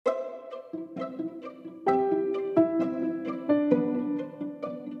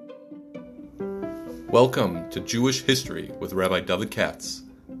Welcome to Jewish History with Rabbi David Katz,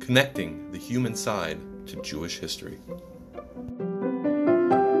 connecting the human side to Jewish history.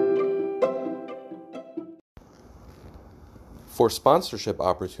 For sponsorship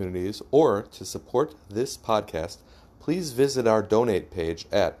opportunities or to support this podcast, please visit our donate page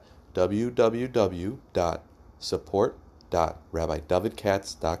at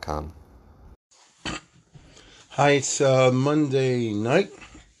www.support.rabbidavidkatz.com. Hi, it's Monday night.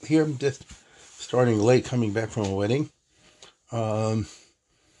 Here I'm just starting late, coming back from a wedding. And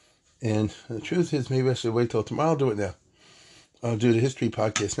the truth is, maybe I should wait till tomorrow. I'll do it now. I'll do the history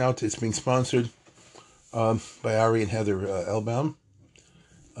podcast now. It's being sponsored by Ari and Heather Elbaum.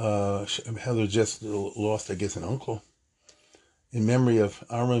 Heather just lost, I guess, an uncle. In memory of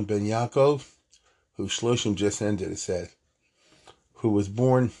Aaron Ben Yaakov, who Shloshim just ended, it said, who was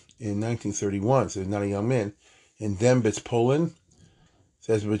born in 1931, so he's not a young man, in Dembitz, Poland. It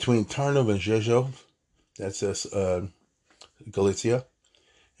says between Tarnów and Rzeszów, that's Galicia.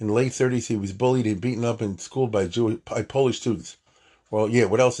 In the late 30s, he was bullied and beaten up in school by Polish students. Well, yeah,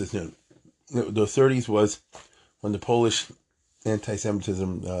 what else is new? The 30s was when the Polish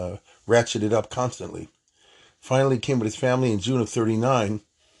anti-Semitism ratcheted up constantly. Finally came with his family in June of 39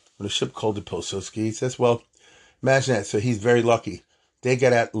 on a ship called the Pilsudski. He says, well, imagine that. So he's very lucky. They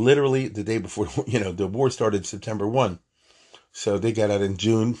got out literally the day before, the war started September 1. So they got out in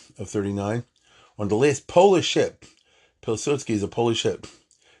June of 39 on the last Polish ship. Pilsudski is a Polish ship.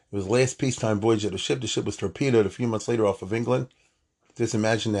 It was the last peacetime voyage of the ship. The ship was torpedoed a few months later off of England. Just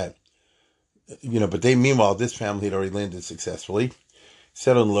imagine that. But meanwhile, this family had already landed successfully.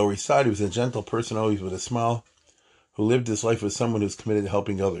 Settled on the Lower East Side. He was a gentle person, always with a smile, who lived his life as someone who's committed to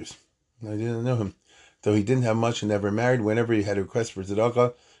helping others. I didn't know him. Though he didn't have much and never married, whenever he had a request for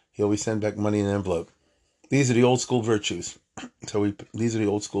tzedakah, he always sent back money in an envelope. These are the old school virtues. These are the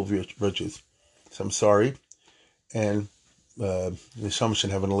old school virtues. So I'm sorry. And the Neshama should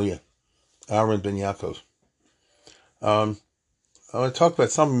have an aliyah. Aaron Ben Yaakov. I want to talk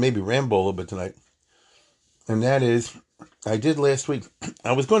about something, maybe ramble a little bit tonight. And that is, I did last week.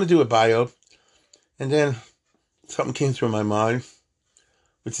 I was going to do a bio, and then something came through my mind,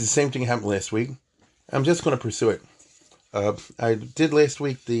 which is the same thing happened last week. I'm just going to pursue it. I did last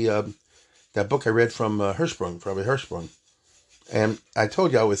week that book I read from Hirschsprung, Rabbi Hirschsprung. And I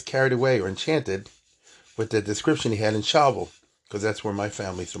told you I was carried away or enchanted with the description he had in Shavel, because that's where my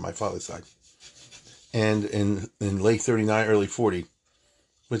family's from, my father's side. And in late 39, early 40,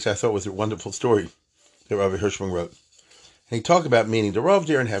 which I thought was a wonderful story that Rabbi Hirschsprung wrote. And he talked about meeting the Rav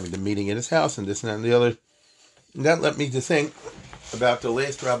there and having the meeting in his house and this and that and the other. And that led me to think about the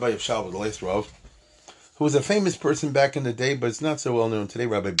last rabbi of Shavel, the last Rav, who was a famous person back in the day, but it's not so well known today,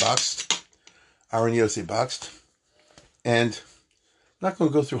 Rabbi Bakst, Aaron Yossi Bakst. And I'm not going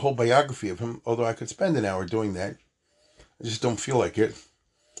to go through a whole biography of him, although I could spend an hour doing that. I just don't feel like it.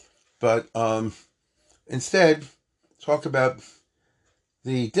 But instead, talk about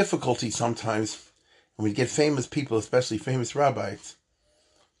the difficulty sometimes when we get famous people, especially famous rabbis,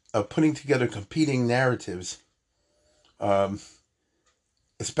 of putting together competing narratives,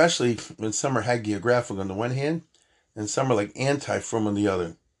 especially when some are hagiographic on the one hand, and some are like anti-from on the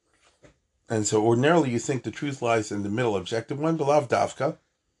other. And so ordinarily you think the truth lies in the middle objective one, Belav Davka.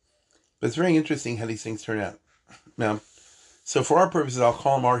 But it's very interesting how these things turn out. Now, so for our purposes, I'll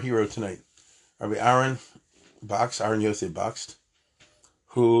call him our hero tonight. Rabbi Aaron Yosef Bakst,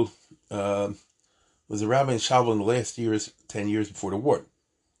 who was a rabbi in Shavel in the last 10 years before the war.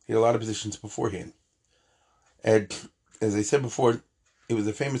 He had a lot of positions beforehand. And as I said before, he was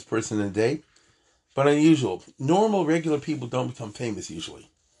a famous person in the day, but unusual. Normal, regular people don't become famous usually.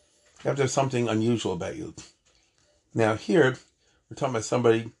 You have to have something unusual about you. Now here, we're talking about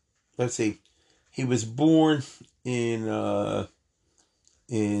somebody, let's see, he was born in the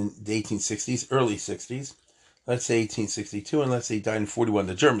 1860s, early 60s. Let's say 1862, and let's say he died in 41.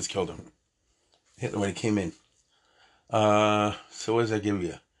 The Germans killed him. Hitler when he came in. So what does that give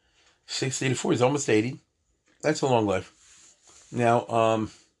you? 60 to 40 is almost 80. That's a long life. Now,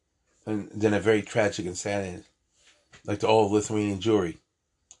 and then a very tragic and sad end, like the old Lithuanian Jewry.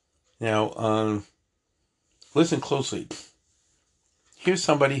 Now, listen closely. Here's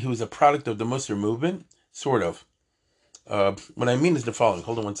somebody who's a product of the Musser movement, sort of. What I mean is the following.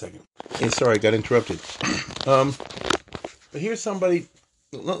 Hold on one second. Hey, sorry, I got interrupted. But here's somebody,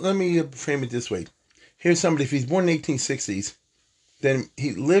 let me frame it this way. Here's somebody, if he's born in the 1860s, then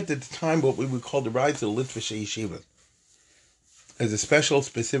he lived at the time what we would call the rise of the Litvische Yeshiva, as a special,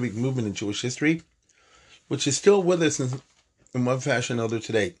 specific movement in Jewish history, which is still with us in one fashion or another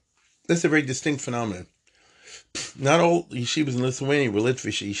today. That's a very distinct phenomenon. Not all yeshivas in Lithuania were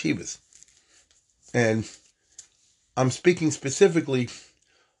Litvish yeshivas. And I'm speaking specifically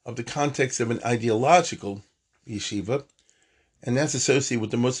of the context of an ideological yeshiva, and that's associated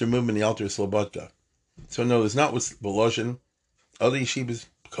with the Muslim movement, the Alter Slobodka. So no, it's not with Volozhin, other yeshivas,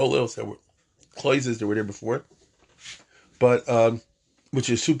 kollels that were closes that were there before, but which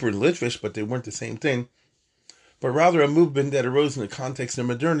is super Litvish, but they weren't the same thing. But rather a movement that arose in the context of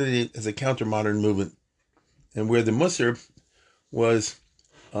modernity as a counter-modern movement, and where the Musar was,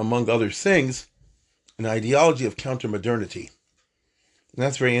 among other things, an ideology of counter-modernity. And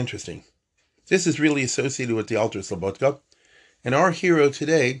that's very interesting. This is really associated with the Alter Slobodka, and our hero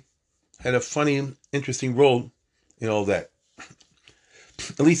today had a funny, interesting role in all that.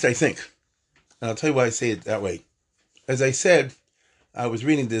 At least I think. And I'll tell you why I say it that way. As I said, I was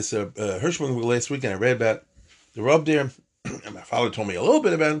reading this Hirschman book last week, and I read about the Rub there, and my father told me a little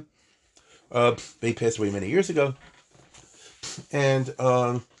bit about him. They passed away many years ago. And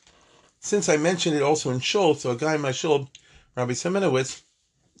since I mentioned it also in Shul, so a guy in my Shul, Rabbi Semenowitz,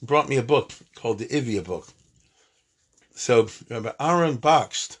 brought me a book called the Ivia book. So Rabbi Aaron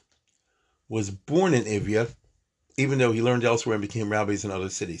Bakst was born in Ivia, even though he learned elsewhere and became rabbis in other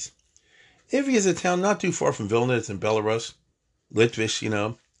cities. Ivia is a town not too far from Vilna. It's in Belarus. Litvish, you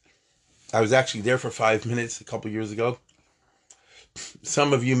know. I was actually there for 5 minutes a couple years ago.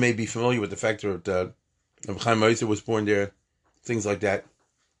 Some of you may be familiar with the fact that Chaim Ozer was born there, things like that.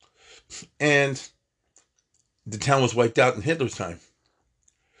 And the town was wiped out in Hitler's time.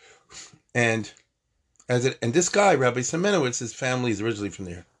 And this guy, Rabbi Semenowitz, his family is originally from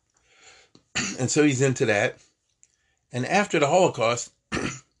there. And so he's into that. And after the Holocaust,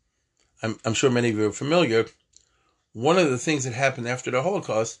 I'm sure many of you are familiar, one of the things that happened after the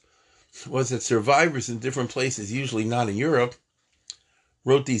Holocaust was that survivors in different places, usually not in Europe,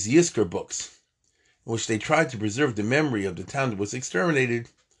 wrote these Yizkor books, in which they tried to preserve the memory of the town that was exterminated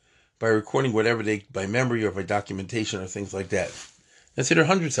by recording whatever by memory or by documentation or things like that. And so there are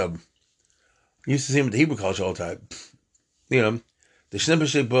hundreds of them. You used to see them at the Hebrew College all the time. You know, the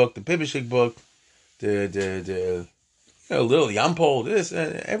Schnippeshik book, the Pibishik book, the little Yampol,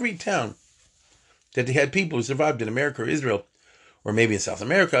 every town that they had people who survived in America or Israel, or maybe in South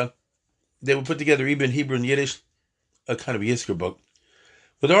America, they would put together even in Hebrew and Yiddish, a kind of Yizkor book,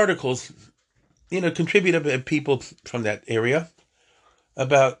 with articles, contributed by people from that area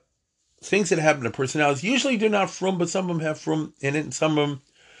about things that happen to personalities. Usually they're not from, but some of them have from in it, and some of them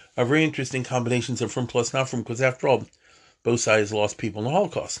are very interesting combinations of from plus not from, because after all, both sides lost people in the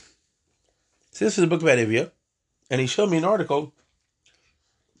Holocaust. So this is a book about Ivia, and he showed me an article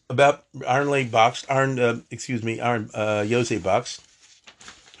about Aaron Yosei Bakst,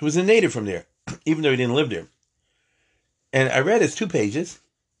 who was a native from there, even though he didn't live there. And I read it's 2 pages.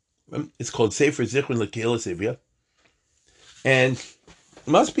 It's called Sefer Zichron L'Kehilas Ivia. And it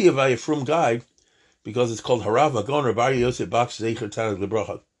must be a very frum guy, because it's called Harav Magon Rav Aryeh Yosef Bakst Zecher Tzaddik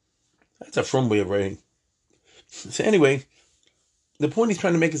L'Bracha. That's a frum way of writing. So anyway, the point he's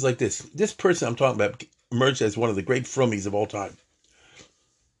trying to make is like this. This person I'm talking about emerged as one of the great frummies of all time.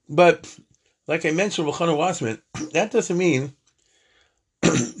 But, like I mentioned with Chana Wasserman, that doesn't mean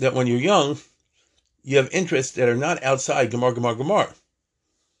that when you're young, you have interests that are not outside Gemar.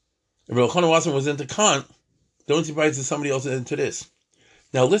 If Chana Wasserman was into Kant, don't be surprised if somebody else is into this.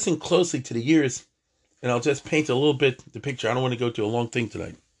 Now listen closely to the years, and I'll just paint a little bit the picture. I don't want to go to a long thing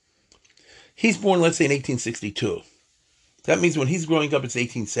tonight. He's born, let's say, in 1862. That means when he's growing up, it's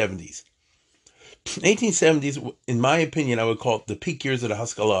 1870s. 1870s, in my opinion, I would call it the peak years of the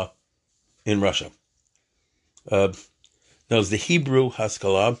Haskalah in Russia. That was the Hebrew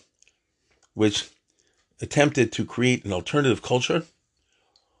Haskalah, which attempted to create an alternative culture,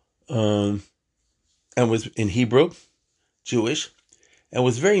 and was in Hebrew, Jewish, and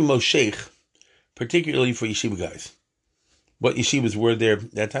was very moshech, particularly for yeshiva guys. What yeshivas were there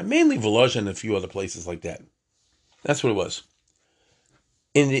at that time, mainly Volozhin and a few other places like that. That's what it was.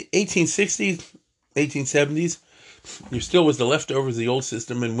 In the 1860s, 1870s, there still was the leftovers of the old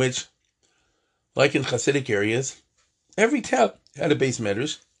system in which, like in Hasidic areas, every town had a beis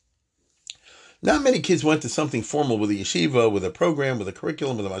medrash. Not many kids went to something formal with a yeshiva, with a program, with a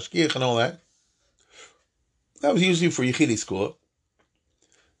curriculum, with a mashgiach and all that. That was usually for yechidi school.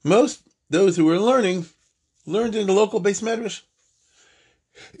 Most, those who were learned in the local beis medrash,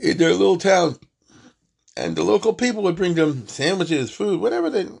 in their little town. And the local people would bring them sandwiches, food,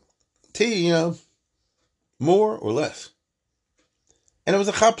 whatever tea, more or less. And it was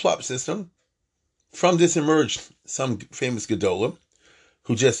a chap-plop system. From this emerged some famous gedolim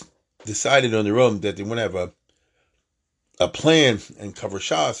who just decided on their own that they want to have a plan and cover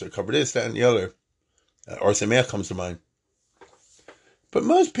Shas or cover this, that, and the other. Or Sameach comes to mind. But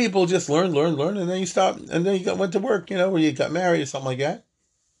most people just learn, and then you stop, and then you went to work, where you got married or something like that.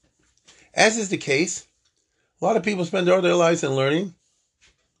 As is the case, a lot of people spend all their lives in learning.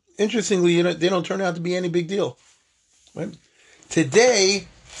 Interestingly, they don't turn out to be any big deal. Right? Today,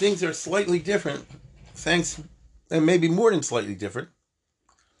 things are slightly different, and maybe more than slightly different,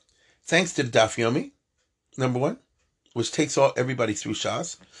 thanks to the Daf Yomi, number one, which takes everybody through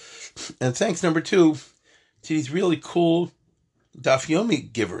Shas, and thanks, number two, to these really cool Daf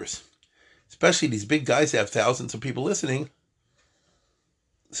Yomi givers, especially these big guys that have thousands of people listening.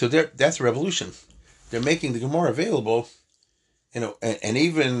 So that's a revolution. They're making the Gemara available, and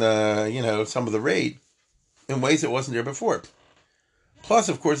even some of the raid in ways that wasn't there before. Plus,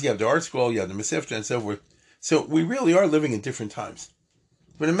 of course, you have the Art Scroll, you have the Mesifta, and so forth. So we really are living in different times.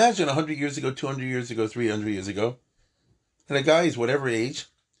 But imagine 100 years ago, 200 years ago, 300 years ago, and a guy is whatever age,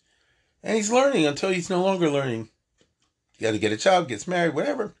 and he's learning until he's no longer learning. You got to get a job, gets married,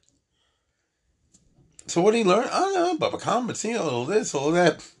 whatever. So what did he learn? I don't know, Baba Kama, all this, all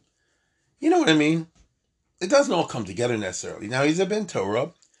that. You know what I mean? It doesn't all come together necessarily. Now, he's a Ben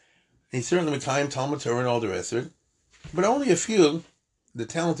Torah. He's certainly Mekayim, Talmud Torah, and all the rest of it. But only a few, the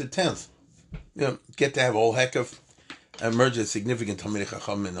talented 10th, get to have a whole heck of emerge as significant Talmidei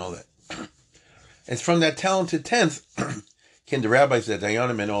Chacham and all that. It's from that talented 10th came the rabbis, the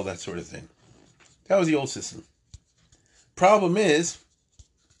Dayanim, and all that sort of thing. That was the old system. Problem is,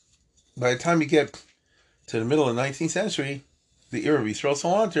 by the time you get to the middle of the 19th century, the era of Yisrael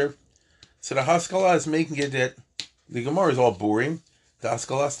Salanter, so the Haskalah is making it that the Gemara is all boring. The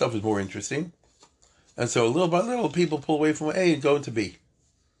Haskalah stuff is more interesting. And so little by little, people pull away from A and go into B.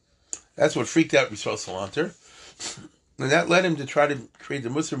 That's what freaked out Yisrael Salanter. And that led him to try to create the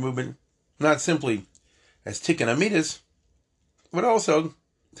Musar movement, not simply as Tikkun Amidas, but also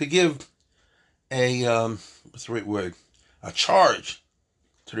to give a, what's the right word? A charge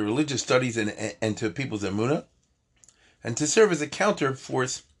to the religious studies and to people's emunah, and to serve as a counter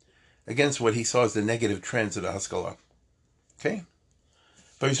force against what he saw as the negative trends of the Haskalah. Okay?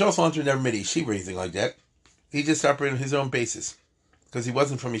 But Yisrael Salanter never made a yeshiva or anything like that. He just operated on his own basis, because he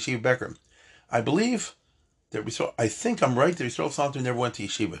wasn't from yeshiva background. I believe that I think I'm right that Yisrael Salanter never went to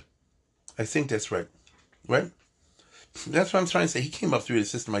yeshiva. I think that's right. Right? That's what I'm trying to say. He came up through the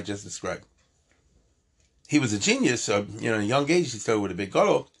system I just described. He was a genius, in a young age he started with a big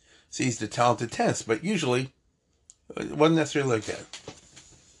gadol, so he's the talented 10th, but usually it wasn't necessarily like that.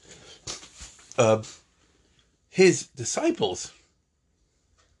 His disciples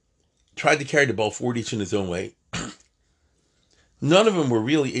tried to carry the ball forward, each in his own way. None of them were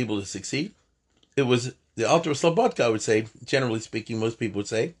really able to succeed. It was the Alter Slobodka, I would say, generally speaking, most people would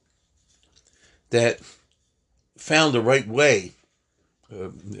say, that found the right way.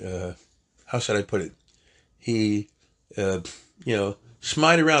 How should I put it? He,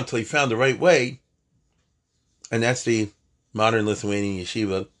 schmied around till he found the right way, and that's the modern Lithuanian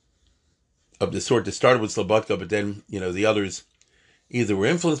yeshiva of the sort that started with Slobodka, but then, the others either were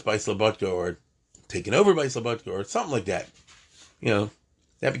influenced by Slobodka or taken over by Slobodka or something like that.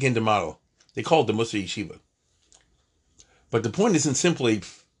 That became the model. They called it the Musar Yeshiva. But the point isn't simply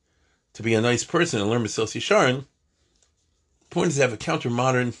to be a nice person and learn Mesilas Yesharim. The point is to have a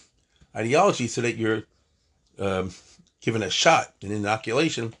counter-modern ideology so that you're given a shot, an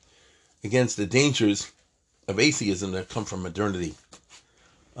inoculation, against the dangers of atheism that come from modernity.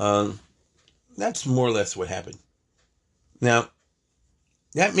 That's more or less what happened. Now,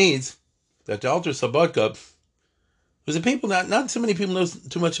 that means that the Alter Slobodka was a people not so many people know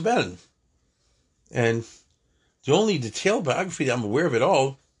too much about him. And the only detailed biography that I'm aware of at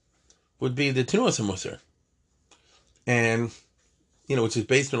all would be the Tenuas HaMusar. And, which is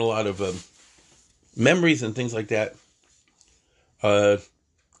based on a lot of memories and things like that. There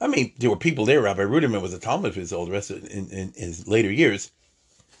were people there. Rabbi Ruderman was a Talmud for all the rest of it in his later years.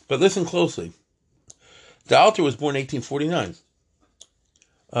 But listen closely. The Alter was born in 1849.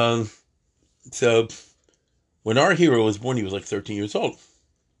 So when our hero was born, he was like 13 years old.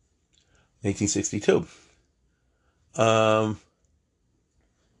 1862. And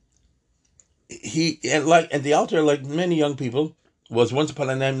the Alter, like many young people, was once upon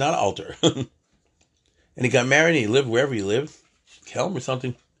a time not Alter. And he got married and he lived wherever he lived, Kelm or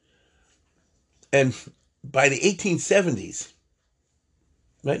something. And by the 1870s,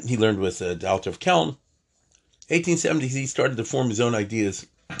 right, he learned with the Alter of Kelm. 1870s, he started to form his own ideas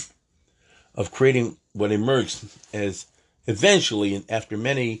of creating what emerged as eventually, after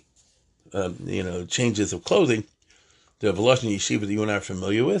many changes of clothing, the Volozhin Yeshiva that you and I are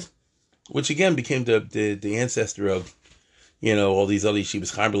familiar with, which again became the ancestor of all these other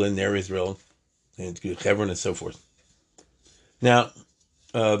yeshivas, Chamberlain, Ner Israel, and Hebron, and so forth. Now,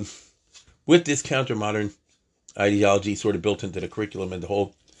 with this counter-modern ideology sort of built into the curriculum and the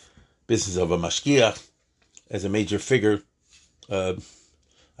whole business of a mashgiach as a major figure,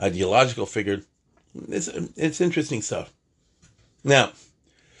 ideological figure, it's interesting stuff. Now,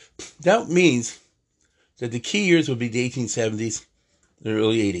 that means that the key years would be the 1870s and the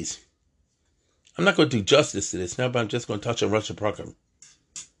early 80s. I'm not going to do justice to this now, but I'm just going to touch on Rosh Hashanah.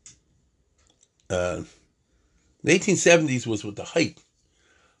 The 1870s was with the height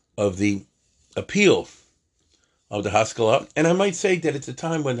of the appeal of the Haskalah, and I might say that it's a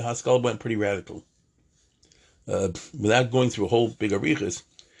time when the Haskalah went pretty radical. Without going through a whole big arichas,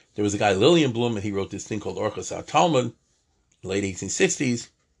 there was a guy, Lilienblum, and he wrote this thing called Orchos HaTalmud, in the late 1860s,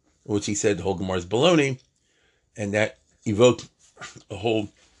 in which he said the whole Gemara is baloney, and that evoked a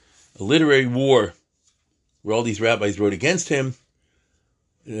literary war where all these rabbis wrote against him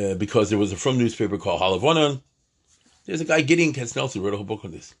because there was a from newspaper called Halavonon. There's a guy, Gideon Katznelson, who wrote a whole book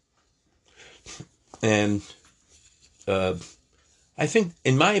on this. And I think,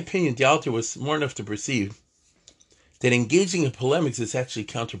 in my opinion, the author was smart enough to perceive that engaging in polemics is actually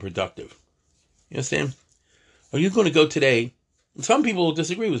counterproductive. You understand? Are you going to go today? Some people will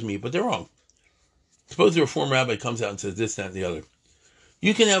disagree with me, but they're wrong. Suppose a Reform rabbi comes out and says this, that, and the other.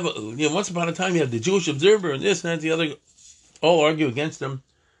 You can have, once upon a time you have the Jewish Observer and this, and that, and the other, all argue against them.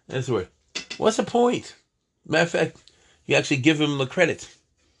 And that's where. What's the point? Matter of fact, you actually give him the credit.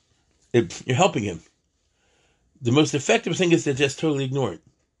 You're helping him. The most effective thing is to just totally ignore it.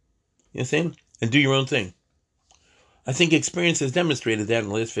 You understand? And do your own thing. I think experience has demonstrated that in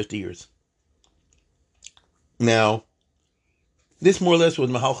the last 50 years. Now, this more or less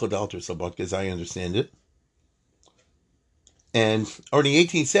was Mahalchad Alter Slobodka, as I understand it. And already in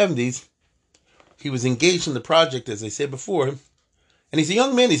the 1870s, he was engaged in the project, as I said before, and he's a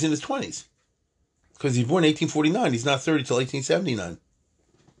young man, he's in his 20s. Because he's born in 1849, he's not 30 till 1879.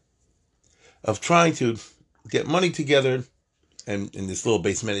 Of trying to get money together, and in this little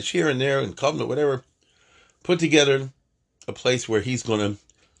base manage here and there, and Covenant, whatever, put together a place where he's going to,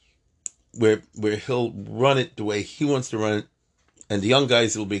 where he'll run it the way he wants to run it, and the young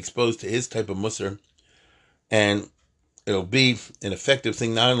guys will be exposed to his type of musar, and it'll be an effective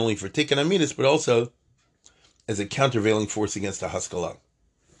thing not only for Tikkun Aminus, but also as a countervailing force against the Haskalah.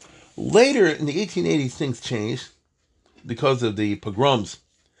 Later, in the 1880s, things changed because of the pogroms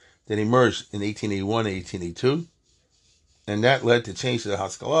that emerged in 1881 and 1882, and that led to change to the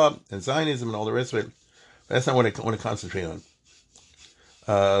Haskalah and Zionism and all the rest of it. But that's not what I want to concentrate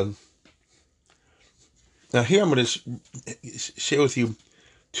on. Now here I'm going to share with you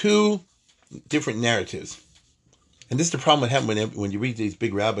two different narratives. And this is the problem that happens when you read these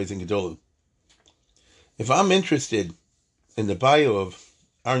big rabbis in Gedolim. If I'm interested in the bio of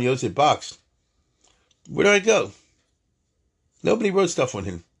Aaron Yosef Box, where do I go? Nobody wrote stuff on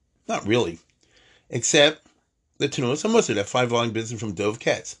him. Not really. Except the Tenuos HaMusar, that 5-volume business from Dov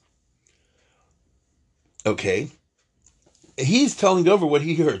Katz. Okay. He's telling over what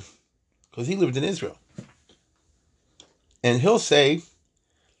he heard, because he lived in Israel. And he'll say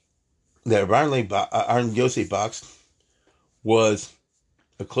that Aaron Yosef Box was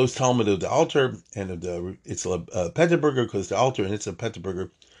a close Talmud of the Alter and of the Itzla Petterberger, because the Alter and Itzla Petterberger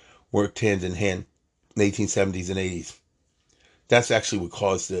worked hand in hand in the 1870s and 80s. That's actually what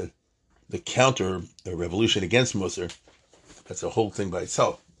caused the counter revolution against Musar. That's a whole thing by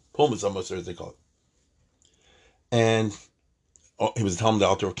itself. Pullman's on Musar, as they call it. And he was a Talmud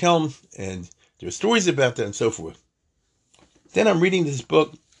Alter of Kelm, and there are stories about that and so forth. Then I'm reading this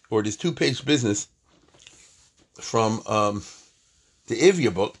book, or this 2-page business from the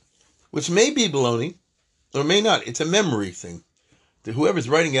Ivya book, which may be baloney, or may not. It's a memory thing. Whoever's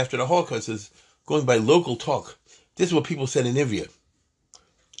writing after the Holocaust is going by local talk. This is what people said in Ivya.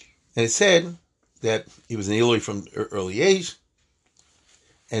 And it said that he was an Eloi from early age,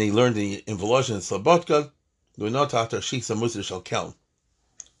 and he learned in Volozhin and Slobodka,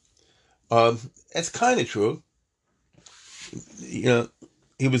 that's kind of true. He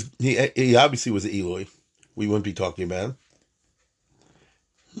obviously was an Eloi. We wouldn't be talking about him.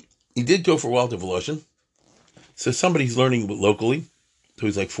 He did go for a while to Volozhin. So somebody's learning locally, so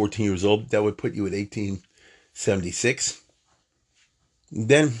he's like 14 years old. That would put you at 1876.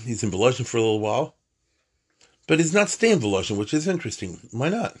 Then he's in Volozhin for a little while. But he's not staying in Volozhin, which is interesting. Why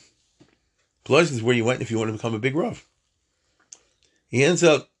not? Volozhin is where you went if you want to become a big Rav. He ends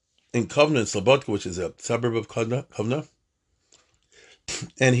up in Kovna, Slobodka, which is a suburb of Kovna.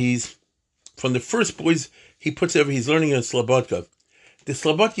 And he's, from the first boys, he puts he's learning in Slobodka. The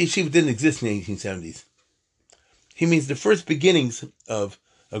Slobodka yeshiva didn't exist in the 1870s. he means the first beginnings of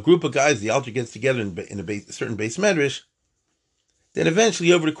a group of guys. The Alter gets together in a certain base medrash. Then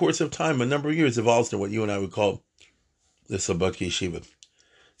eventually, over the course of time, a number of years, evolves to what you and I would call the Slobodka Yeshiva.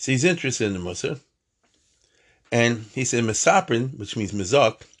 So he's interested in the Musar. And he said, Mesaprin, which means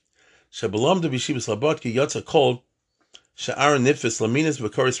Mizak, Shabalam de Yeshiva Slobodka Yotza Kol, Sha'ar Nitfis Laminas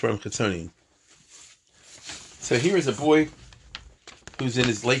V'Koris from Chetzonim. So here is a boy who's in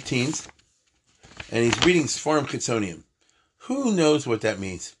his late teens, and he's reading Sfarim Chitzonium. Who knows what that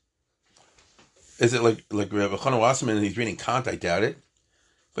means? Is it like Rabbi Chana Wasserman and he's reading Kant? I doubt it.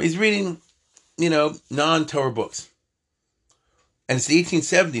 But he's reading, non-Torah books. And it's the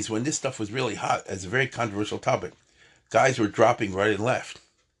 1870s when this stuff was really hot as a very controversial topic. Guys were dropping right and left.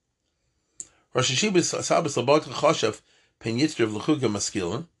 Rosh Yeshiva Sabas Slobodka Choshev Pen Yitzter of Lechuga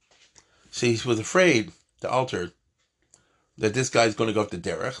Maskilin. So he was afraid, the Alter, that this guy's going to go up the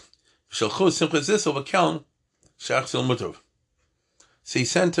derech. So he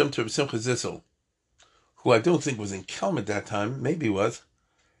sent him to Simcha Zissel, who I don't think was in Kelm at that time. Maybe he was.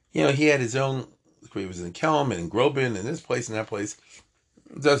 He had his own. He was in Kelm and in Groban and this place and that place.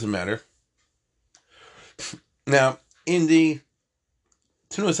 It doesn't matter. Now, in the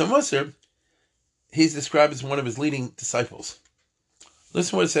Tunas HaMusar, he's described as one of his leading disciples.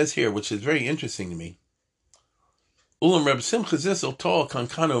 Listen to what it says here, which is very interesting to me. Ulam Reb Simcha Zissel tol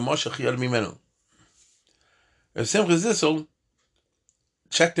kankano moshach yad mimenu. Reb Simcha Zissel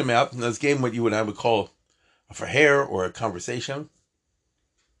checked him out and gave him what you and I would call a for hair or a conversation.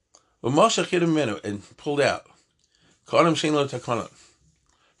 Moshach yad mimenu, and pulled out. Kadam shein lo takana.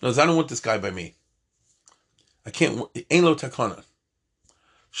 Knows, I don't want this guy by me. I can't. Ein lo takana.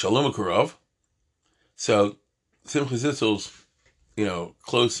 Shalom Akarov. So Simcha Zissel's,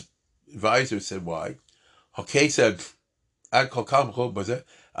 close advisor said, why? Okay, said, I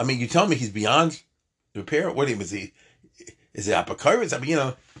mean, you tell me he's beyond repair? What do you mean? Is it apocryphal? I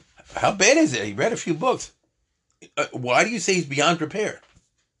mean, how bad is it? He read a few books. Why do you say he's beyond repair?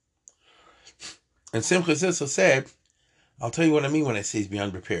 And Simcha Zissel said, I'll tell you what I mean when I say he's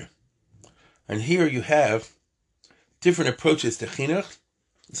beyond repair. And here you have different approaches to chinuch,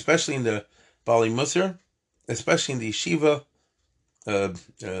 especially in the Bali Musar, especially in the yeshiva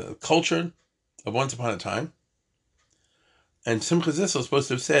culture of once upon a time. And Simcha Zissel is supposed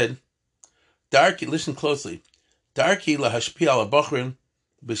to have said, Darki, listen closely, Darki lahashpi ala bachrin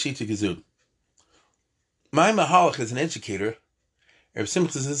b'shita gezud. My mahalach as an educator, Reb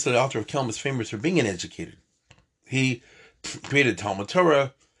Simcha Zissel, the Alter of Kelm, is famous for being an educator. He created Talmud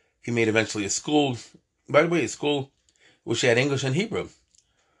Torah. He made eventually a school. By the way, a school which had English and Hebrew.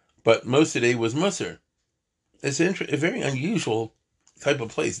 But most of the day was Musar. It's a very unusual type of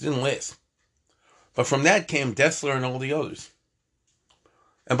place. It didn't last. But from that came Dessler and all the others.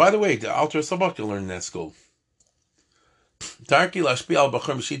 And by the way, the Alter Slobodka learned in that school.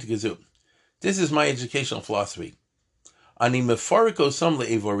 This is my educational philosophy. Ani mefariko sam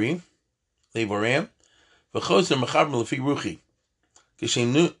le'evorim, v'chozer mechaber lefi ruchi,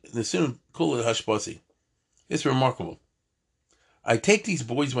 kishem nesun kula hashpasi. It's remarkable. I take these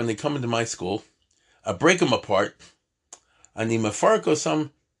boys when they come into my school, I break them apart. Ani mefariko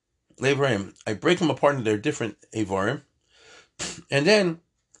sam le'evorim. I break them apart into their different evorim, and then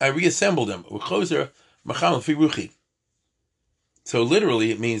I reassemble them. V'chozer mechaber lefi ruchi. So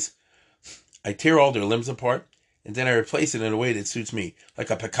literally, it means I tear all their limbs apart, and then I replace it in a way that suits me, like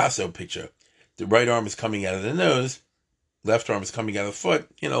a Picasso picture. The right arm is coming out of the nose, left arm is coming out of the foot,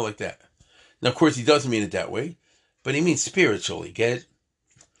 like that. Now, of course, he doesn't mean it that way, but he means spiritually, get it?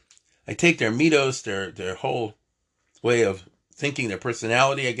 I take their mitos, their whole way of thinking, their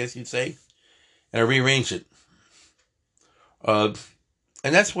personality, I guess you'd say, and I rearrange it. And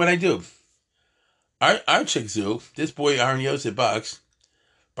that's what I do. Our Chikzu, this boy Aaron Yosef Box,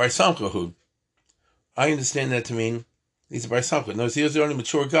 Bar Samchahu, I understand that to mean he's a Bar Samcha. No, he's the only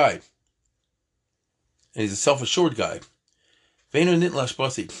mature guy. And he's a self-assured guy. Venu Nitlash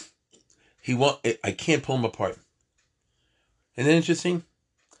Basi. I can't pull him apart. Isn't that interesting?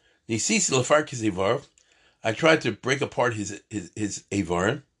 I tried to break apart his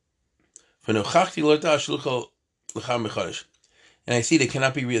Avarim. And I see they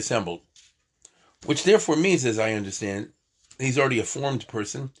cannot be reassembled. Which therefore means, as I understand, he's already a formed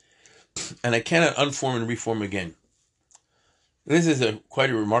person, and I cannot unform and reform again. This is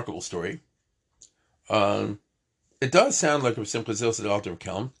quite a remarkable story. It does sound like Reb Simcha Zissel, the Alter of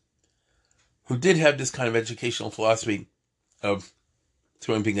Kelm, who did have this kind of educational philosophy of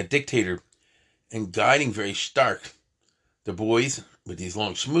him being a dictator and guiding very stark the boys with these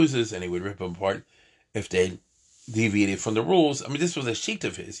long schmoozes, and he would rip them apart if they deviated from the rules. I mean, this was a sheet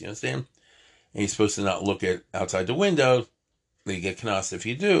of his, you understand? and you're supposed to not look at outside the window. You get knas if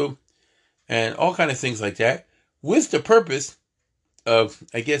you do, and all kind of things like that, with the purpose of,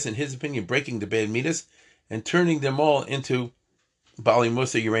 I guess, in his opinion, breaking the bad midas and turning them all into Bali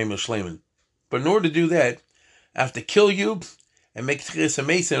Musa Yerem Shleiman. But in order to do that, I have to kill you and make Tchiras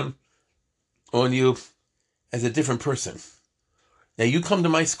HaMesim on you as a different person. Now you come to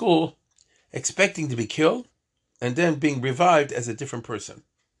my school expecting to be killed and then being revived as a different person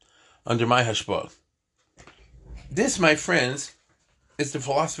under my hashpah. This, my friends, is the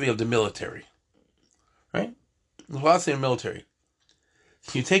philosophy of the military. Right? The philosophy of the military.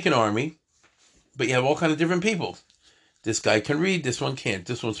 You take an army, but you have all kinds of different people. This guy can read, this one can't.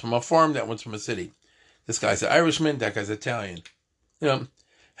 This one's from a farm, that one's from a city. This guy's an Irishman, that guy's Italian. You know,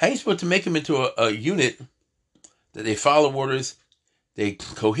 how are you supposed to make them into a unit that they follow orders, they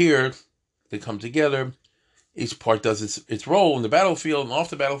cohere, they come together, each part does its role in the battlefield and off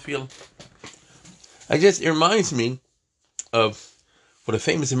the battlefield? It reminds me of what a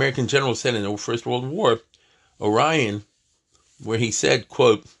famous American general said in the First World War, Orion, where he said,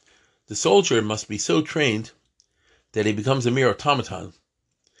 quote, "The soldier must be so trained that he becomes a mere automaton.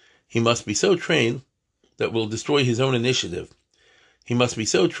 He must be so trained that will destroy his own initiative. He must be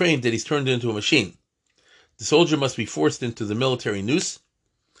so trained that he's turned into a machine. The soldier must be forced into the military noose.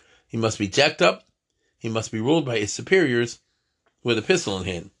 He must be jacked up. He must be ruled by his superiors with a pistol in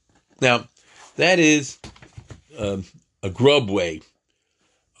hand." Now, that is a grub way,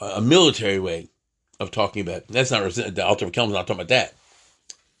 a military way of talking about it. That's not the Alter of Kelm's not talking about that.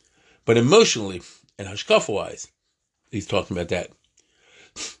 But emotionally and hashkafa-wise, he's talking about that.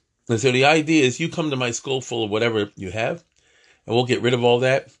 And so the idea is you come to my school full of whatever you have, and we'll get rid of all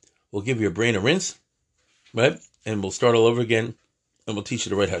that. We'll give your brain a rinse, right? And we'll start all over again, and we'll teach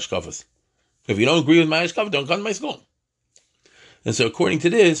you the right hashkafas. If you don't agree with my hashkafa, don't come to my school. And so according to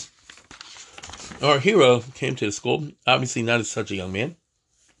this, our hero came to the school, obviously not as such a young man,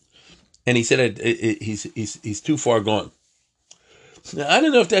 and he said he's too far gone. Now, I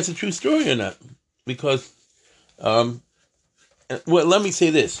don't know if that's a true story or not, because, let me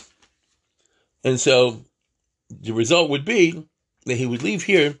say this. And so the result would be that he would leave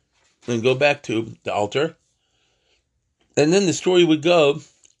here and go back to the altar, and then the story would go,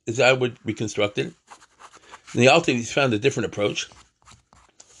 as I would reconstruct it. In the altar, he's found a different approach,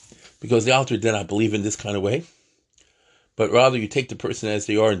 because the altar did not believe in this kind of way, but rather you take the person as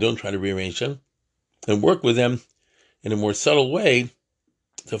they are and don't try to rearrange them, and work with them in a more subtle way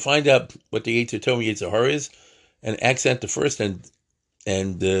to find out what the Yetzer Tov and Yetzer Hara is, and accent the first and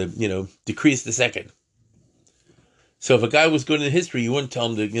decrease the second. So if a guy was good in history, you wouldn't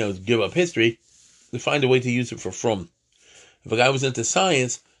tell him to give up history, to find a way to use it for frum. If a guy was into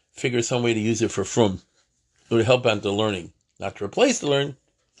science, figure some way to use it for frum. It would help out the learning, not to replace the learn,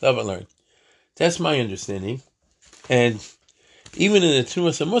 help it learn. That's my understanding. And even in the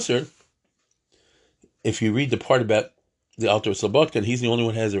Tnuas HaMusar, if you read the part about the Alter Slobodkin, he's the only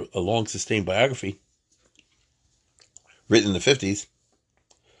one who has a long sustained biography written in the 50s.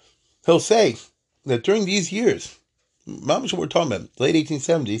 He'll say that during these years, what we're talking about, late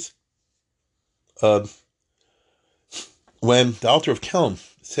 1870s, when the Alter of Kelm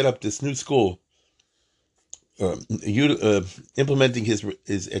set up this new school, implementing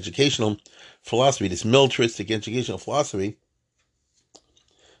his educational philosophy, this militaristic educational philosophy.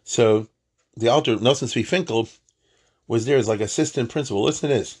 So the Alter, Nosson Tzvi Finkel, was there as like assistant principal. Listen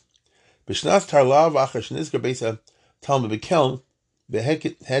to this. B'shnas tarlav achar shenizkar beisa Talmud b'Kelm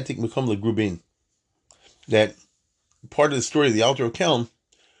behetik mekom legrubin. That part of the story of the Alter of Kelm,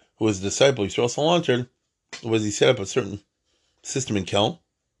 who was a disciple of Yisrael Salanter, was he set up a certain system in Kelm,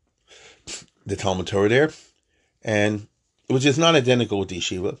 the Talmud Torah there, and which is not identical with the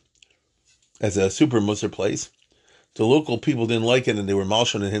yeshiva, as a super Musar place. The local people didn't like it, and they were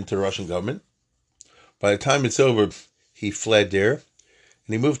malshoning him to the Russian government. By the time it's over, he fled there, and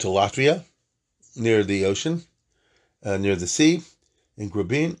he moved to Latvia, near the ocean, near the sea, in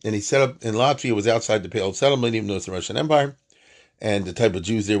Grubin, and he set up, in Latvia was outside the Pale Settlement, even though it's the Russian Empire, and the type of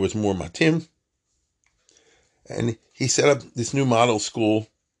Jews there was more Matim, and he set up this new model school,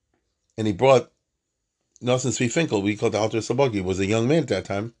 and he brought Nosson Tzvi Finkel, we called Alter Slobodkin, was a young man at that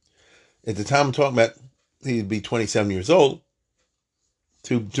time. At the time I'm talking about, he'd be 27 years old,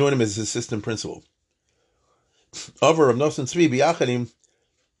 to join him as his assistant principal. Over of Nosson Tzvi B'Yachadim,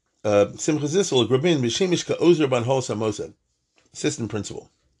 Simcha Zissel, Grabin, B'Shemish Ka'ozer Ban Hol Samosa, assistant principal.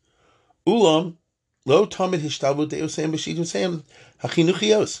 Ulam, Lo Tamid Hishtavu Deosem B'Shidusem,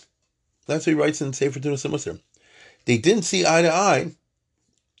 Hachinuchios. That's what he writes in Sefer Tnuas HaMusar. They didn't see eye to eye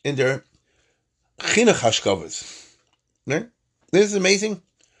in their chinuch hashkavas. Right? This is amazing.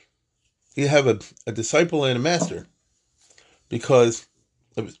 you have a disciple and a master, because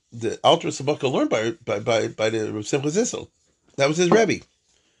the Alter Sabaka learned by the Rav Simcha Zissel. That was his Rebbe.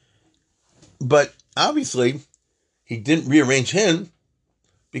 But obviously, he didn't rearrange him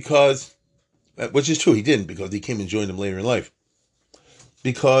because, which is true, he didn't, because he came and joined him later in life,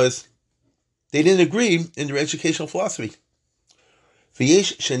 because they didn't agree in their educational philosophy. And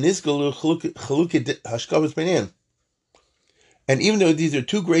even though these are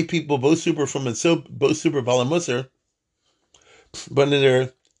two great people, both super Bala Musar, but in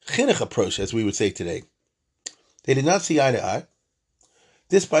their chinuch approach, as we would say today, they did not see eye to eye.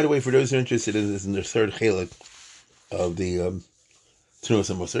 This, by the way, for those who are interested, is in the third chelik of the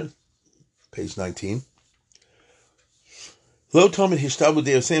Tnuos HaMusar, page 19. Lo Talmud Hishtabu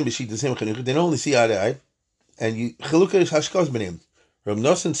Deosem B'Shittasem Chanuch. They don't only see eye to eye, and you Chalukah Hashkos B'Nim. Rav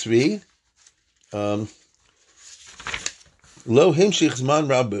Nosson Tzvi Lo Himshich Zman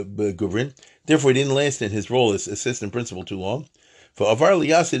Rab B'Guvrin. Therefore, he didn't last in his role as assistant principal too long. For Avar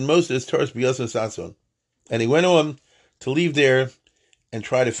Liyasin Moses Taurus B'Yoson Satson, and he went on to leave there and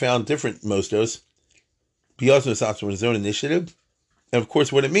try to found different mostos, B'Yoson Satson, on his own initiative. And of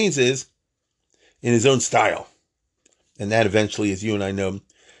course, what it means is in his own style. And that eventually, as you and I know,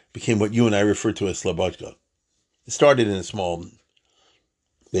 became what you and I refer to as Slobodka. It started in a small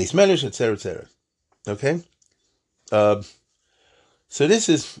base medrash, etc., etc. Okay? So this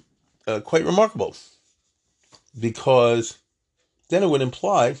is quite remarkable, because then it would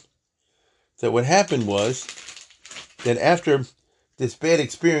imply that what happened was that after this bad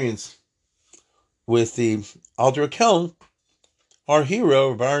experience with the Alter Kelm, our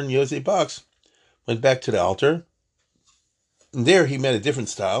hero, Baron Yosef Box, went back to the altar. And there he met a different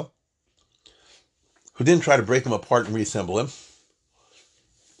style, who didn't try to break him apart and reassemble him,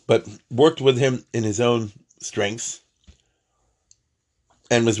 but worked with him in his own strengths.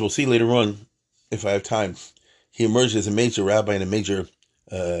 And as we'll see later on, if I have time, he emerged as a major rabbi and a major,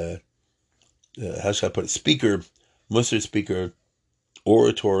 how shall I put it, speaker, Musar speaker,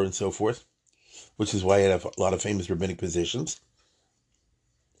 orator, and so forth, which is why he had a lot of famous rabbinic positions.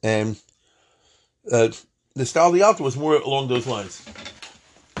 And the style of the Alter was more along those lines.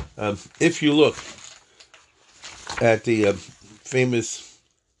 If you look at the famous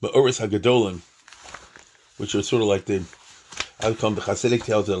Ma'oris HaGadolim, which are sort of like the outcome, the Hasidic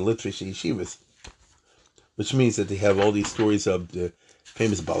tales of the Litvish yeshivas, which means that they have all these stories of the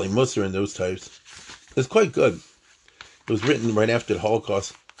famous Bali Musar and those types. It's quite good. It was written right after the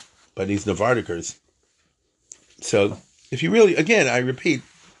Holocaust by these Novardikers. So, if you really, again, I repeat,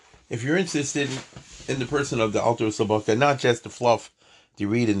 if you're interested in the person of the Alter Sabaka, not just the fluff you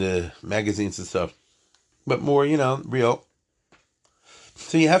read in the magazines and stuff, but more, real.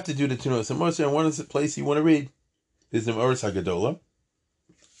 So you have to do the Tnuos HaMusar, and one is the place you want to read is the Ma'oris HaGadola,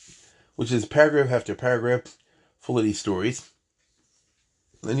 which is paragraph after paragraph full of these stories.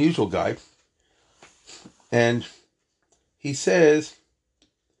 An unusual guy. And he says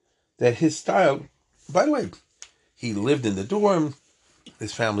that his style, by the way, he lived in the dorm,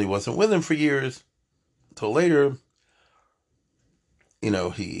 his family wasn't with him for years, until later,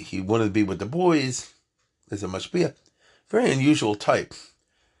 he wanted to be with the boys, as a mashpia. Very unusual type.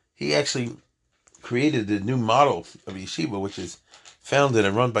 He actually created a new model of yeshiva, which is founded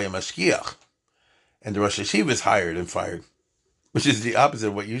and run by a mashgiach, and the Rosh Yeshiva is hired and fired, which is the opposite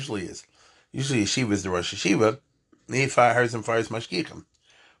of what usually is. Usually yeshiva is the Rosh Yeshiva, and he hires and fires mashgiachim.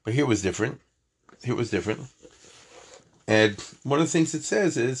 But here was different. And one of the things it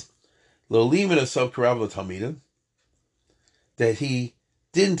says is, Lo limin asav karav l'talmidim, that he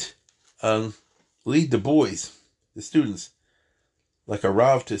didn't lead the boys, the students, like a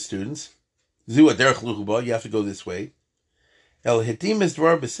rav to students. Zu aderech luchuba, you have to go this way. El hitim es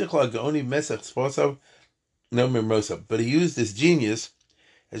dvar b'sichla gaoni mesach sposav no mimosa. But he used this genius,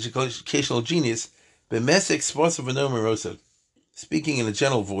 educational genius, b'mesach sposav no mimosa, speaking in a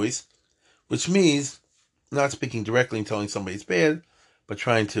gentle voice, which means not speaking directly and telling somebody it's bad, but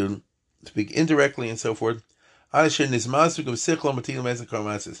trying to speak indirectly and so forth. Until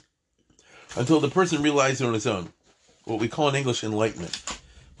the person realizes it on his own, what we call in English enlightenment,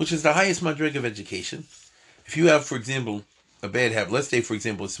 which is the highest madrig of education. If you have, for example, a bad habit, let's say, for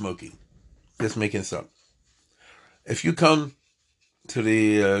example, smoking. Just making this up. If you come to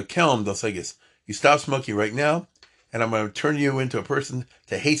the Kelm, they'll say this: you stop smoking right now, and I'm going to turn you into a person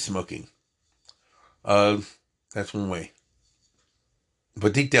that hates smoking. That's one way.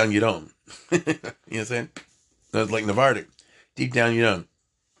 But deep down, you don't. You know what I'm saying? That's like Navardic. Deep down, you don't.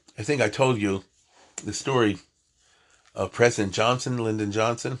 I think I told you the story of President Johnson, Lyndon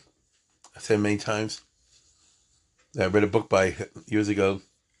Johnson. I said many times. I read a book by years ago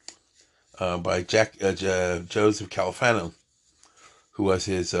by Joseph Califano, who was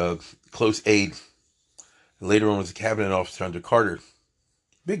his close aide. And later on was a cabinet officer under Carter.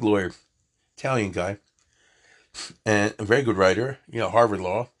 Big lawyer, Italian guy, and a very good writer, Harvard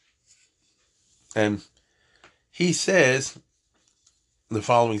Law. And he says the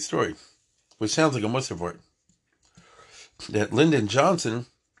following story, which sounds like a must report, that Lyndon Johnson,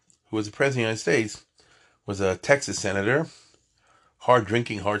 who was the president of the United States, was a Texas senator, hard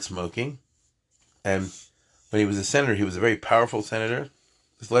drinking, hard smoking. And when he was a senator, he was a very powerful senator.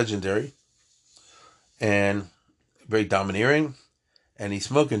 It's legendary. And very domineering. And he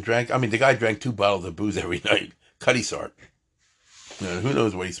smoked and drank. I mean, the guy drank 2 bottles of booze every night. Cutty Sark. Who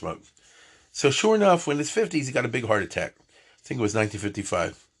knows what he smoked. So sure enough, when in his 50s, he got a big heart attack. I think it was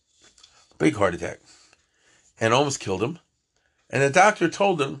 1955. Big heart attack. And almost killed him. And the doctor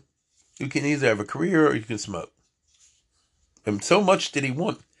told him, you can either have a career or you can smoke. And so much did he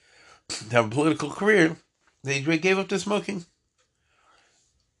want to have a political career that he gave up the smoking.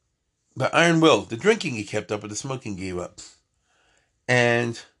 The iron will, the drinking he kept up, but the smoking gave up.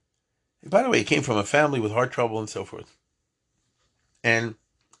 And by the way, he came from a family with heart trouble and so forth. And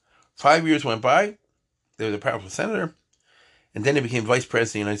 5 years went by. They were a powerful senator. And then he became vice president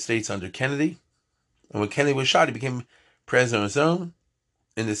of the United States under Kennedy. And when Kennedy was shot, he became president on his own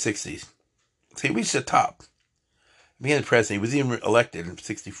in the 60s. So he reached the top. He became the president. He was even elected in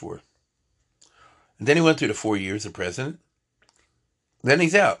 64. And then he went through the 4 years of president. Then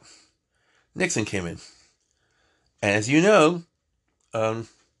he's out. Nixon came in. And as you know,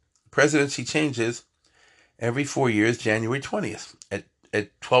 presidency changes every 4 years, January 20th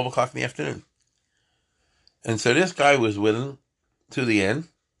at 12 o'clock in the afternoon. And so this guy was with him to the end.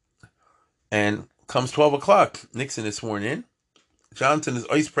 And comes 12 o'clock, Nixon is sworn in. Johnson is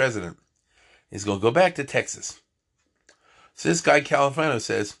vice president. He's going to go back to Texas. So this guy Califano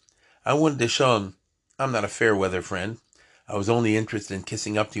says, I wanted to show him I'm not a fair weather friend. I was only interested in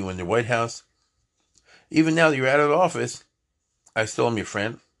kissing up to you in the White House. Even now that you're out of the office, I still am your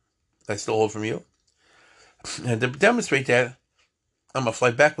friend. I still hold from you. And to demonstrate that, I'm going to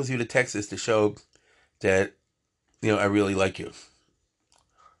fly back with you to Texas to show that, I really like you.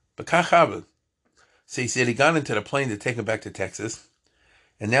 But Kachabel, so he said he got into the plane to take him back to Texas.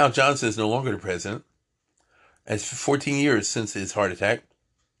 And now Johnson is no longer the president. It's 14 years since his heart attack.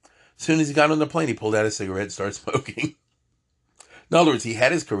 As soon as he got on the plane, he pulled out a cigarette and started smoking. In other words, he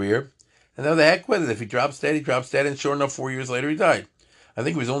had his career. And now the heck with it. If he drops dead, he drops dead. And sure enough, 4 years later, he died. I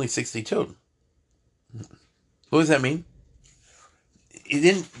think he was only 62. What does that mean? He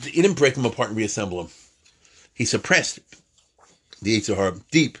didn't break him apart and reassemble him. He suppressed the Yetzer Hara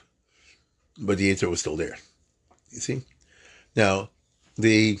deep, but the Yetzer was still there. You see? Now,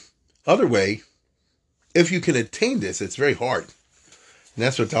 the other way, if you can attain this, it's very hard. And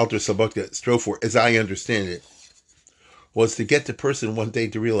that's what Dr. Slobodka strove for, as I understand it, was to get the person one day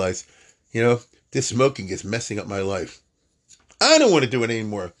to realize, this smoking is messing up my life. I don't want to do it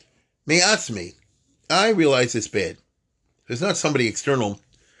anymore. Me'atzmi. I realize it's bad. It's not somebody external.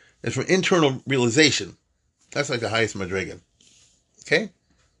 It's from internal realization. That's like the highest madriga. Okay?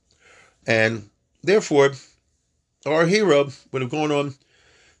 And therefore, our hero would have gone on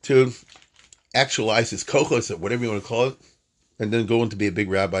to actualize his kochos, or whatever you want to call it, and then go on to be a big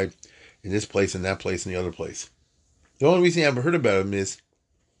rabbi in this place and that place and the other place. The only reason I haven't heard about him is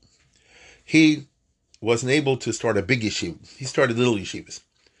he wasn't able to start a big yeshiva. He started little yeshivas.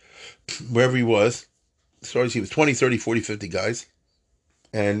 Wherever he was, he was 20, 30, 40, 50 guys.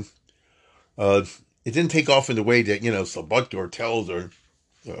 And it didn't take off in the way that, Slobodka or Tells or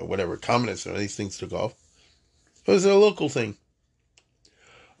whatever, communists or these things took off. It was a local thing.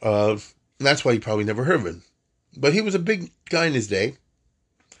 And that's why you probably never heard of him. But he was a big guy in his day.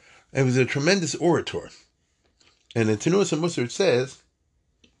 And he was a tremendous orator. And the Tenuos HaMusar says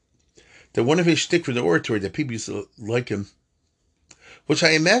that one of his shtick for the oratory that people used to like him, which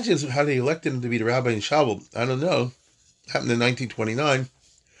I imagine is how they elected him to be the rabbi in Shabbat. I don't know. It happened in 1929.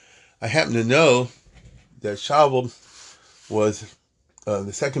 I happen to know that Shabbat was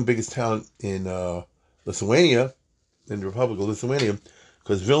the second biggest town in Lithuania, in the Republic of Lithuania,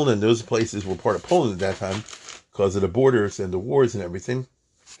 because Vilna and those places were part of Poland at that time because of the borders and the wars and everything.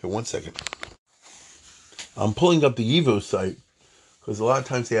 Here, 1 second. I'm pulling up the YIVO site because a lot of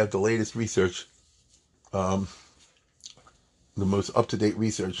times they have the latest research, the most up-to-date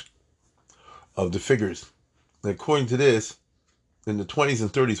research of the figures. And according to this, in the 20s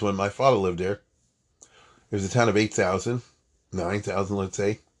and 30s when my father lived there, it was a town of 8,000, 9,000, let's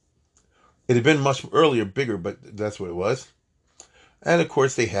say. It had been much earlier, bigger, but that's what it was. And of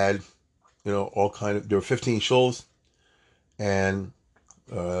course they had, there were 15 shuls, and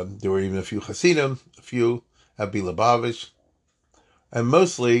There were even a few Hasidim, a few Abi Lubavitch, and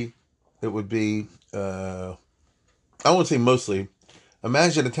mostly it would be, I won't say mostly,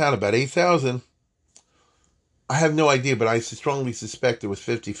 imagine a town about 8,000. I have no idea, but I strongly suspect it was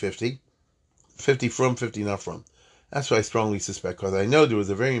 50-50. 50 from, 50 not from. That's what I strongly suspect, because I know there was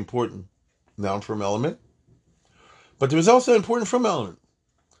a very important non-from element, but there was also an important from element.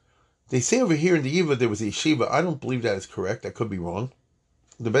 They say over here in the Yiva there was a yeshiva. I don't believe that is correct. I could be wrong.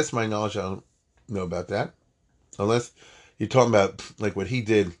 The best of my knowledge, I don't know about that. Unless you're talking about like what he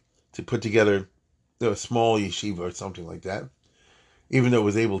did to put together a small yeshiva or something like that, even though it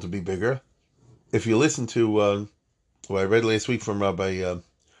was able to be bigger. If you listen to what I read last week from Rabbi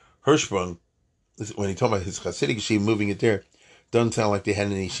Hirschsprung, when he talked about his Hasidic yeshiva, moving it there, doesn't sound like they had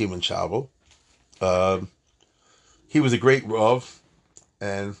an yeshiva in Shavel. He was a great Rav,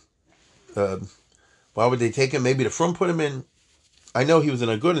 and why would they take him? Maybe the Frum put him in. I know he was an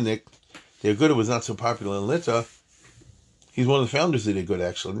Agudanik. The Aguda was not so popular in Lita. He's one of the founders of the Aguda,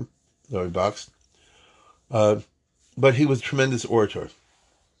 actually, Larry Box. But he was a tremendous orator.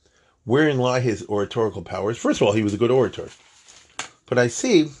 Wherein lie his oratorical powers? First of all, he was a good orator. But I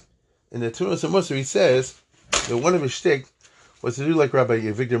see, in the Tunas and Musar, he says that one of his shtick was to do like Rabbi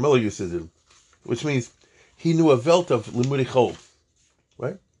Victor Miller used to do, which means he knew a velt of Limudi Chol,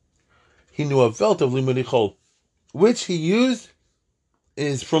 right? He knew a velt of Limudi Chol, which he used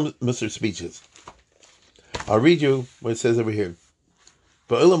is from Musar speeches. I'll read you what it says over here.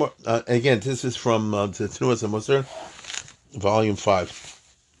 But again, this is from the Tunas and Musar, volume 5.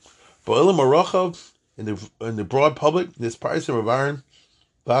 But Ilam Arachav, in the broad public, this Parson of Aaron,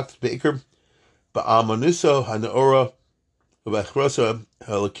 Bach Baker, Ba'amanuso Hanaora, Ba'achrosa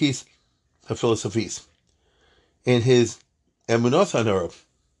Halakis Hafilosophies. In his Emunos Hanaora,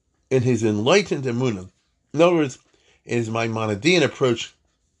 in his enlightened Emunah. In other words, it is my Maimonidean approach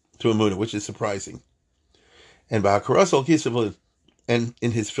to Emunah, which is surprising. And Ba'achrosa Halakis, and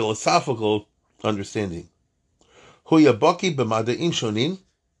in his philosophical understanding. Huya Baki B'mada'im Shonim.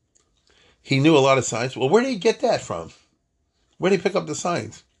 He knew a lot of science. Well, where did he get that from? Where did he pick up the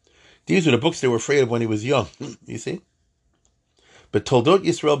science? These were the books they were afraid of when he was young. You see? But Toldot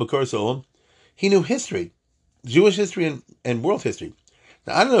Yisrael B'Kor So'om, he knew history, Jewish history and world history.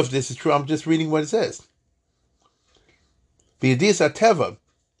 Now, I don't know if this is true. I'm just reading what it says. B'Yediyas HaTeva,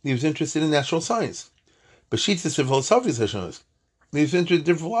 he was interested in natural science. B'Shitas Philosophies Hashonos, he was interested in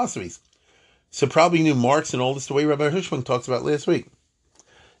different philosophies. So probably knew Marx and all this the way Rabbi Hirschman talks about last week.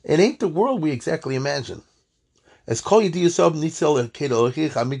 It ain't the world we exactly imagine. As Kol Yediyasov Nitzel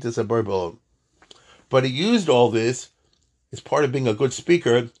Kedolochich Amitas Abarbo. But he used all this as part of being a good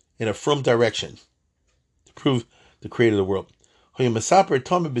speaker in a firm direction to prove the creator of the world. In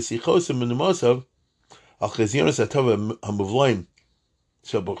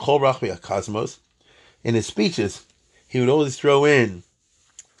his speeches, he would always throw in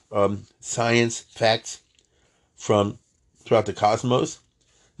science, facts from throughout the cosmos.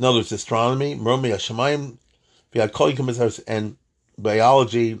 In other words, astronomy, and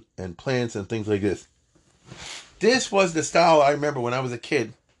biology and plants and things like this. This was the style I remember when I was a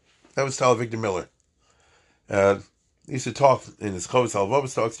kid. That was the style of Victor Miller. He used to talk in his Chovos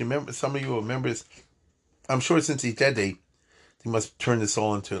HaLevavos talks. You remember? Some of you remember this. I'm sure since he's dead, they must turn this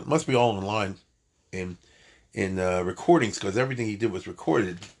all into. It must be all online in recordings, because everything he did was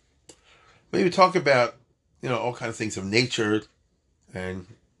recorded. But he would talk about all kinds of things of nature and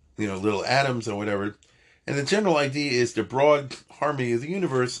little atoms or whatever. And the general idea is the broad harmony of the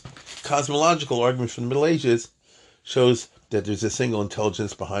universe. Cosmological argument from the Middle Ages shows that there's a single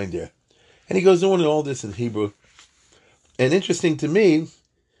intelligence behind there. And he goes on and all this in Hebrew. And interesting to me,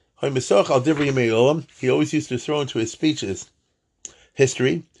 he always used to throw into his speeches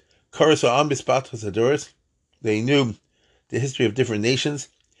history. They knew the history of different nations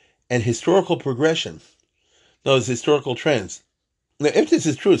and historical progression. Those historical trends. Now, if this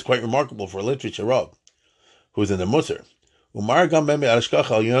is true, it's quite remarkable for a literature Rav who was in the Musar.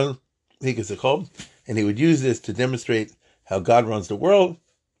 And he would use this to demonstrate how God runs the world.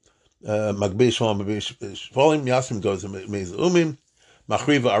 This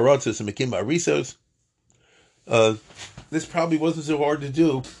probably wasn't so hard to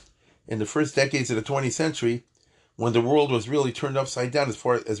do in the first decades of the 20th century, when the world was really turned upside down as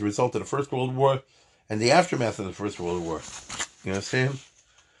a result of the First World War and the aftermath of the First World War. You understand?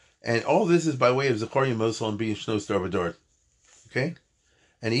 And all this is by way of Zechariah Mosel and being Shnos Darvador. Okay?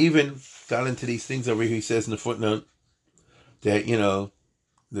 And he even got into these things over here. He says in the footnote that,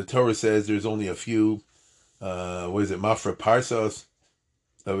 the Torah says there's only a few, Mafra Parsos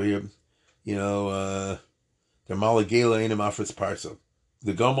over here. The Malagela ain't a Mafra's Parso.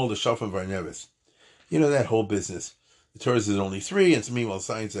 the Gomel, the Shofim, Varnevis. You know that whole business. The Torah says only 3, and meanwhile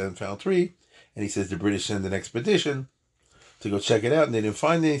science hasn't found 3. And he says the British sent an expedition to go check it out, and they didn't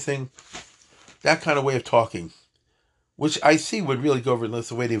find anything. That kind of way of talking, which I see would really go over in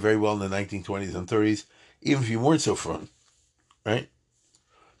Lithuania very well in the 1920s and 30s, even if you weren't so firm, right?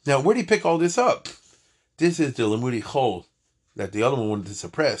 Now, where do you pick all this up? This is the Limudi Chol that the other one wanted to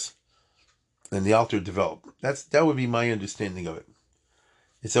suppress, and the Alter developed. That would be my understanding of it.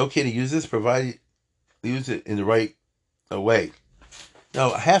 It's okay to use this, provided you use it in the right way.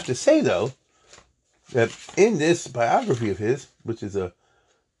 Now, I have to say, though, that in this biography of his, which is an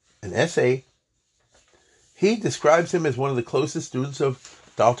essay, he describes him as one of the closest students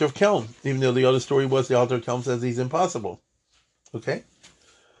of the Alter of Kelm, even though the other story was the Alter of Kelm says he's impossible. Okay?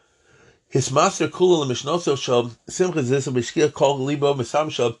 His master Kulal Mishnoso Shab, Simcha Zisa Bishkia Kol Libo Misam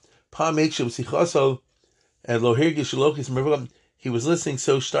Shab, Pa Mekshim Sichoso, and Lohirgish Lokis Mervam. He was listening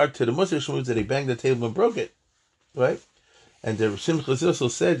so stark to the Musar Shmuz that he banged the table and broke it. Right? And the Simcha Zisa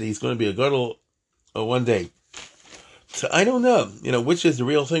said that he's going to be a gadol one day. So I don't know, which is the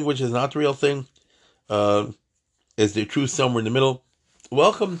real thing, which is not the real thing. Is there truth somewhere in the middle?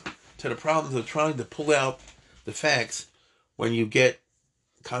 Welcome to the problems of trying to pull out the facts when you get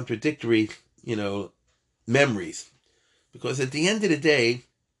contradictory, memories. Because at the end of the day,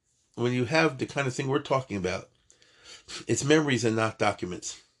 when you have the kind of thing we're talking about, it's memories and not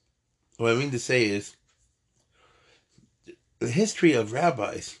documents. What I mean to say is, the history of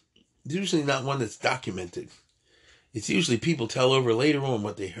rabbis is usually not one that's documented. It's usually people tell over later on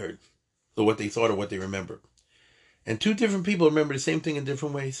what they heard, or what they thought, or what they remember. And two different people remember the same thing in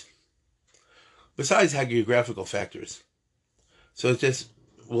different ways. Besides hagiographical factors. So it's just,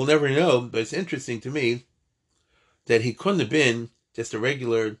 we'll never know, but it's interesting to me that he couldn't have been just a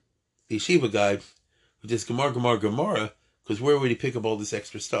regular yeshiva guy who just Gemara, because where would he pick up all this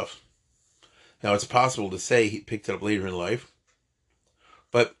extra stuff? Now, it's possible to say he picked it up later in life,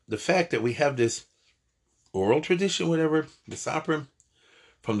 but the fact that we have this oral tradition, whatever, the Saprim,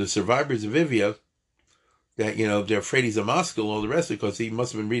 from the survivors of Ivia, that, they're afraid he's a Moscow and all the rest, because he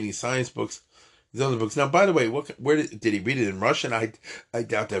must have been reading science books, these other books. Now, by the way, where did he read it in Russian? I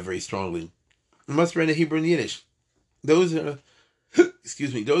doubt that very strongly. He must have read in Hebrew and Yiddish. Those are,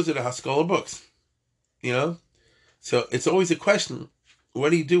 those are the Haskalah books, So it's always a question, what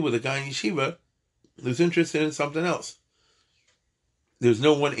do you do with a guy in yeshiva who's interested in something else? There's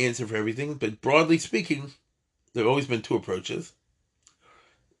no one answer for everything, but broadly speaking, there have always been two approaches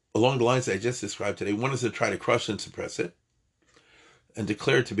along the lines that I just described today. One is to try to crush and suppress it and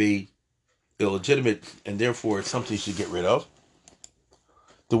declare it to be illegitimate and therefore something you should get rid of.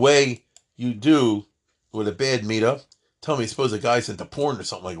 The way you do with a bad meetup. Tell me, suppose a guy's into porn or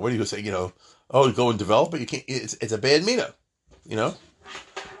something, like, what do you say, go and develop it? You can't, it's a bad meetup, You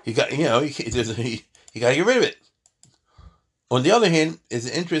got, you got to get rid of it. On the other hand, is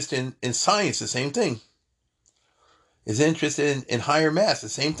interest in science, the same thing. Is interested in higher mass, the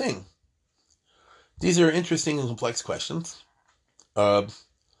same thing. These are interesting and complex questions. The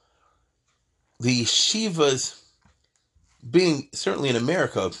yeshivas, being certainly in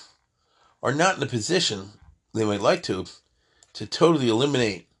America, are not in a position, they might like to totally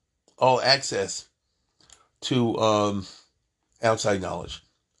eliminate all access to outside knowledge.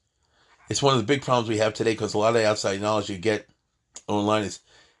 It's one of the big problems we have today, because a lot of the outside knowledge you get online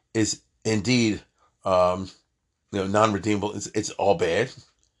is indeed non-redeemable. It's all bad.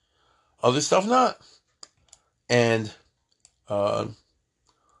 Other stuff not. And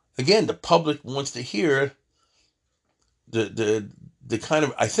again, the public wants to hear the kind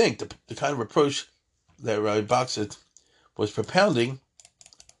of, I think, the kind of approach that Rabbi Boxer was propounding,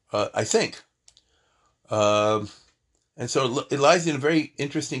 I think. And so it lies in a very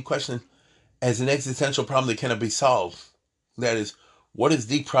interesting question as an existential problem that cannot be solved. That is, what is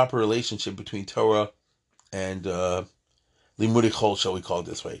the proper relationship between Torah and Limudi Chol, shall we call it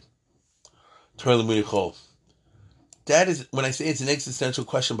this way? Torah Limudi Chol. That is, when I say it's an existential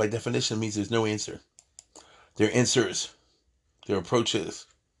question, by definition, it means there's no answer. There are answers. There are approaches.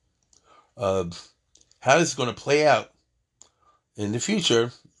 How this is going to play out in the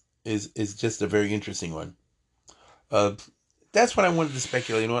future is just a very interesting one. That's what I wanted to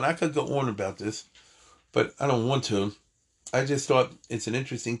speculate on. I could go on about this, but I don't want to. I just thought it's an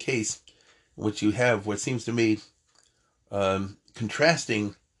interesting case in which you have what seems to me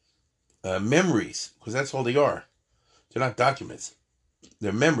contrasting memories, because that's all they are. They're not documents.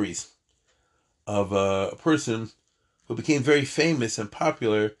 They're memories of a person who became very famous and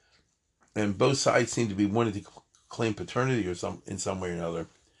popular, and both sides seem to be wanting to claim paternity or in some way or another.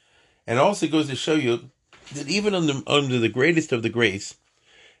 And it also goes to show you that even under the greatest of the grace,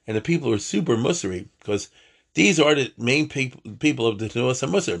 And the people are super Musari, because these are the main people of the Tenuas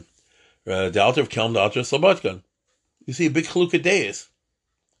HaMusar. The Alter of Kelm, the Alter of Slobodka. You see a big chalukah deis.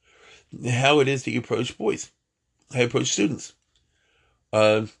 How it is that you approach boys. How you approach students.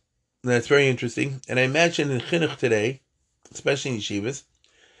 That's very interesting. And I imagine in Chinuch today, especially in yeshivas,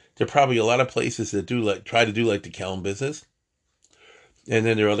 there are probably a lot of places that try to do like the Kelm business. And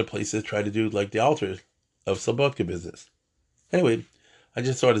then there are other places that try to do like the Alter of Slobodka business. Anyway, I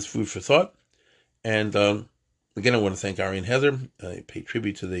just thought it's food for thought. And again, I want to thank Ari and Heather. I pay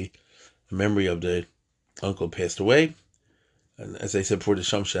tribute to the memory of the uncle who passed away. And as I said before, the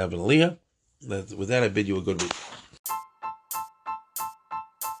Sham Shav and Aliyah. With that, I bid you a good week.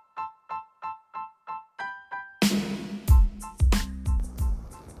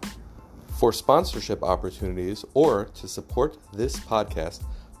 For sponsorship opportunities or to support this podcast,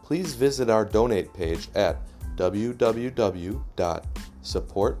 please visit our donate page at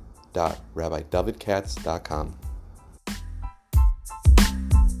www.support.rabbidavidkatz.com.